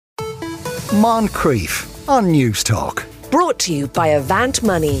Moncrief on News Talk. Brought to you by Avant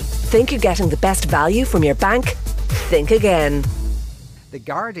Money. Think you're getting the best value from your bank? Think again. The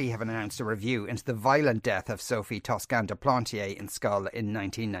Gardaí have announced a review into the violent death of Sophie Toscan de Plantier in Scull in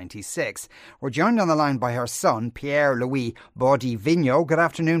 1996. We're joined on the line by her son, Pierre-Louis Baudy-Vigneault. Good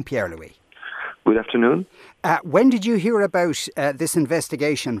afternoon, Pierre-Louis. Good afternoon. When did you hear about this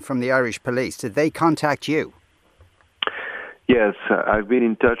investigation from the Irish police? Did they contact you? Yes, I've been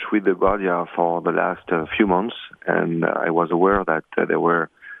in touch with the Guardia for the last few months, and I was aware that they were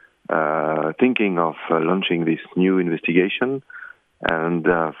thinking of launching this new investigation. And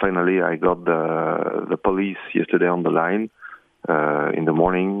finally, I got the police yesterday on the line in the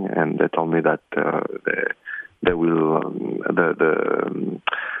morning, and they told me that they will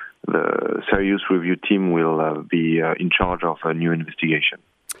the serious review team will be in charge of a new investigation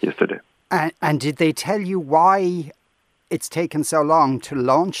yesterday. And did they tell you why it's taken so long to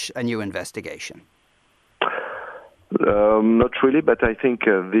launch a new investigation? Not really, but I think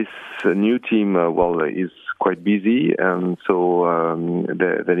this new team, is quite busy, and so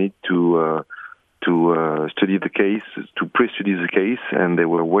they need to study the case, to pre-study the case, and they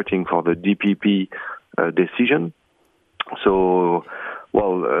were waiting for the DPP decision. So,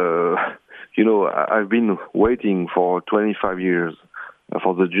 I've been waiting for 25 years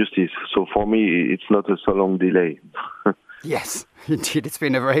for the justice, so for me, it's not a so long delay. Yes, indeed, it's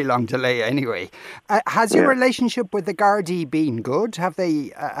been a very long delay anyway. Has your relationship with the Gardaí been good? Have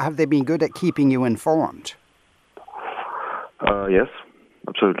they been good at keeping you informed? Yes,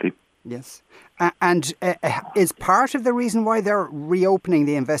 absolutely. Yes. And is part of the reason why they're reopening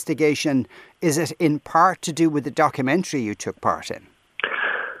the investigation, is it in part to do with the documentary you took part in?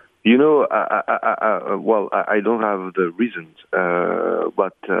 I don't have the reasons,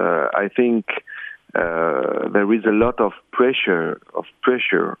 but I think there is a lot of pressure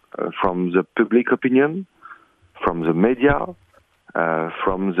from the public opinion, from the media,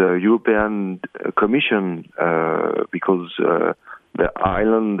 from the European Commission, because the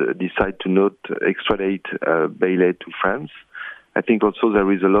Ireland decide to not extradite Bailey to France. I think also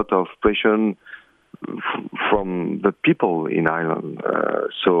there is a lot of pressure from the people in Ireland.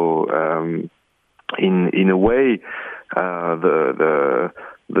 In a way,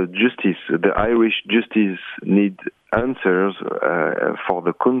 the justice, the Irish justice, need answers for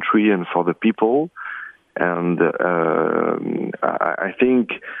the country and for the people. And I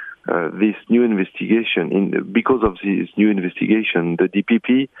think this new investigation, because of this new investigation, the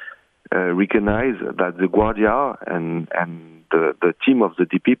DPP recognize that the Guardia and the team of the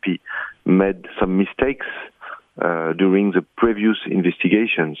DPP made some mistakes during the previous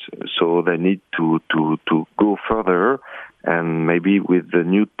investigations. So they need to go further, and maybe with the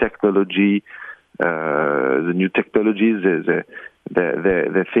new technologies,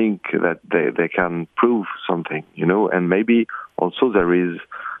 they think that they can prove something, and maybe also there is,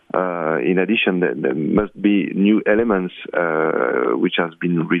 in addition, there must be new elements which has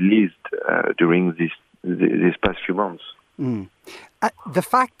been released during these past few months. Mm. The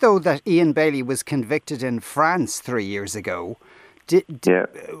fact, though, that Ian Bailey was convicted in France 3 years ago, did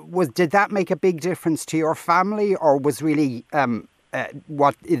that make a big difference to your family, or was really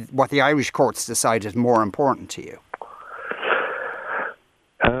what the Irish courts decided more important to you?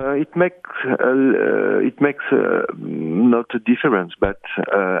 It makes not a difference, but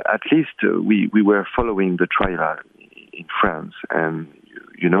at least we were following the trial in France, and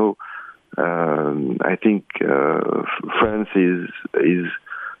I think France has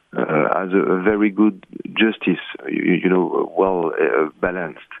a very good justice, well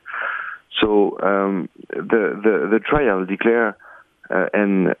balanced. So the trial declare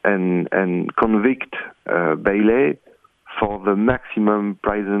and convict Bailey for the maximum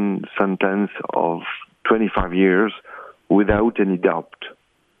prison sentence of 25 years without any doubt.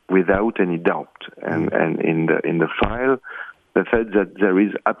 And in the file, the fact that there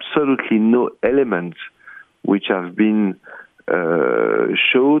is absolutely no element which have been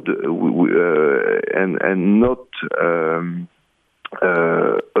showed and not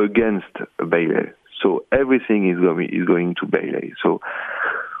against Bailey. So everything is going to Bailey. So,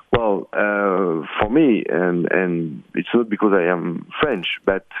 for me, and it's not because I am French,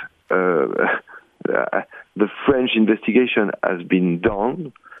 but the French investigation has been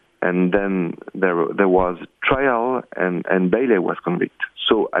done, and then there was trial, and Bailey was convicted.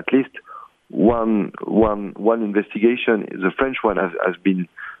 So at least one investigation, the French one, has been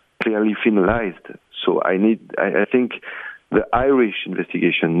clearly finalized. So I think the Irish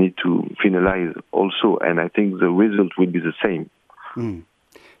investigation need to finalize also, and I think the result will be the same. Mm.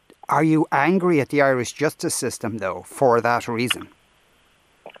 Are you angry at the Irish justice system, though, for that reason?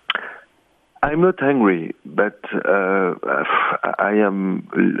 I'm not angry, but I am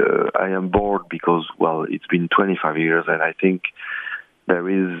bored because, well, it's been 25 years, and I think there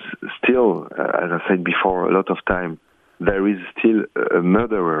is still, as I said before, a lot of time, there is still a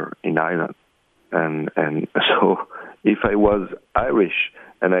murderer in Ireland. And so if I was Irish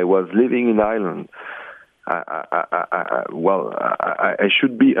and I was living in Ireland, I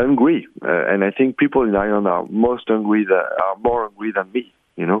should be angry. And I think people in Ireland are more angry than me,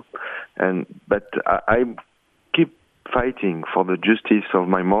 you know. But I keep fighting for the justice of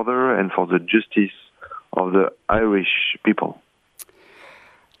my mother and for the justice of the Irish people.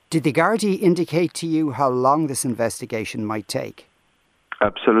 Did the Gardaí indicate to you how long this investigation might take?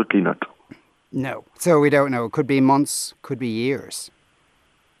 Absolutely not. No. So we don't know. It could be months, could be years.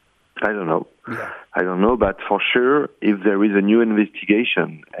 I don't know. Yeah. I don't know, but for sure, if there is a new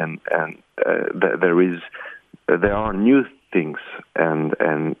investigation and there are new things and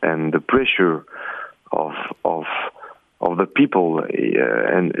the pressure of the people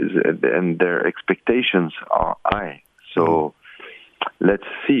and their expectations are high. So let's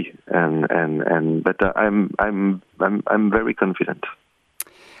see. But I'm very confident.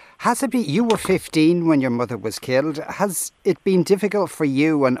 Has it been, you were 15 when your mother was killed. Has it been difficult for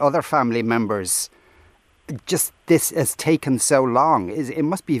you and other family members? Just this has taken so long. It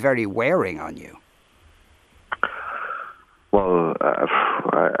must be very wearing on you. Well,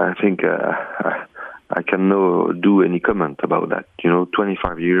 I think I cannot do any comment about that.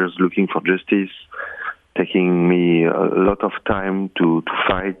 25 years looking for justice, taking me a lot of time to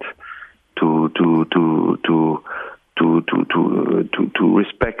fight, to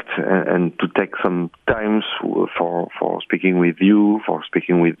respect and to take some time for speaking with you, for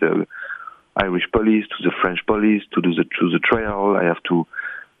speaking with the Irish police, to the French police, to do the trial. I have to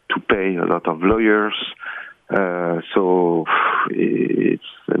pay a lot of lawyers. So it's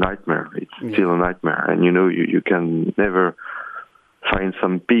a nightmare. It's still a nightmare. And you can never find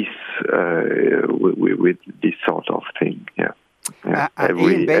some peace with this sort of thing. Yeah.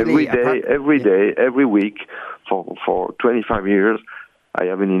 Every day, every week, for 25 years, I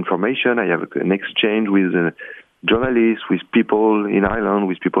have an information. I have an exchange with journalists, with people in Ireland,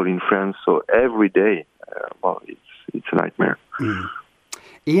 with people in France. So every day, it's a nightmare. Mm.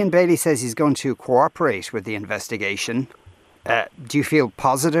 Ian Bailey says he's going to cooperate with the investigation. Do you feel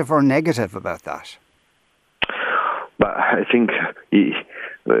positive or negative about that? But I think he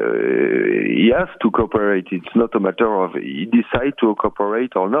has to cooperate. It's not a matter of he decide to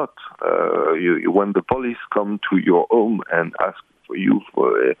cooperate or not. When the police come to your home and ask for you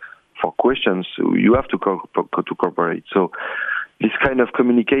for questions, you have to cooperate. So this kind of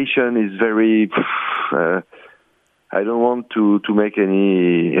communication is very. I don't want to make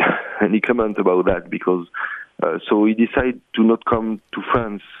any comment about that because so he decided to not come to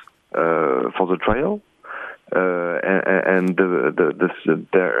France for the trial. And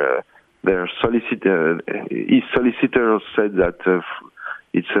their solicitor, his solicitor said that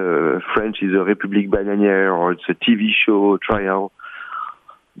French is a République bananière or it's a TV show trial.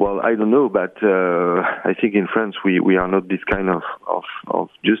 Well, I don't know, but I think in France we are not this kind of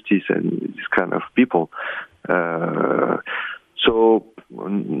justice and this kind of people. So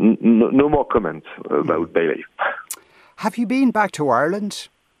no more comment about Bailey. Have you been back to Ireland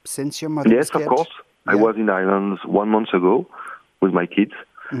since your mother was killed? Yes, of course. Yeah. I was in Ireland 1 month ago with my kids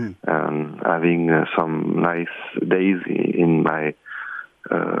and having some nice days in my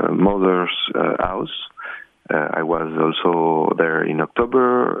mother's house. I was also there in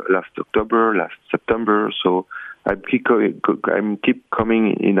last September. So I keep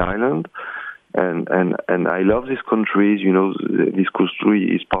coming in Ireland, and I love this country. This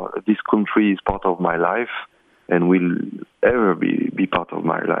country is part of my life and will ever be part of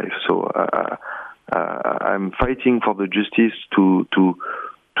my life. So I'm fighting for the justice to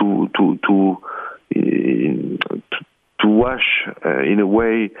wash in a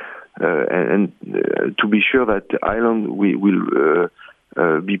way and to be sure that Ireland will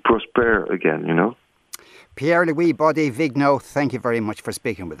be prosper again. Pierre-Louis Baudet-Vigneault, thank you very much for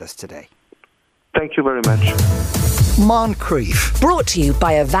speaking with us today. Thank you very much. Moncrief. Brought to you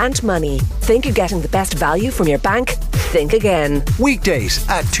by Avant Money. Think you're getting the best value from your bank? Think again. Weekdays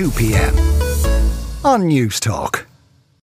at 2 p.m. on News Talk.